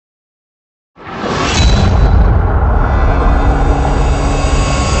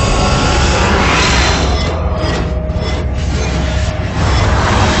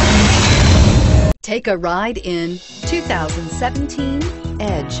Take a ride in 2017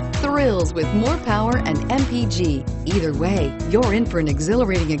 Edge. Thrills with more power and MPG. Either way, you're in for an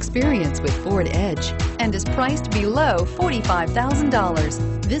exhilarating experience with Ford Edge and is priced below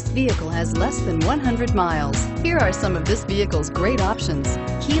 $45,000. This vehicle has less than 100 miles. Here are some of this vehicle's great options: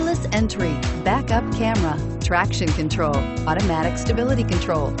 keyless entry, backup camera, traction control, automatic stability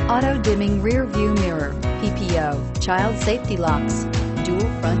control, auto-dimming rear view mirror, PPO, child safety locks, dual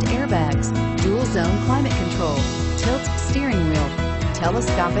front airbags, dual zone climate control, tilt steering wheel,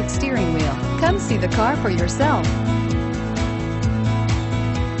 telescopic steering wheel. Come see the car for yourself.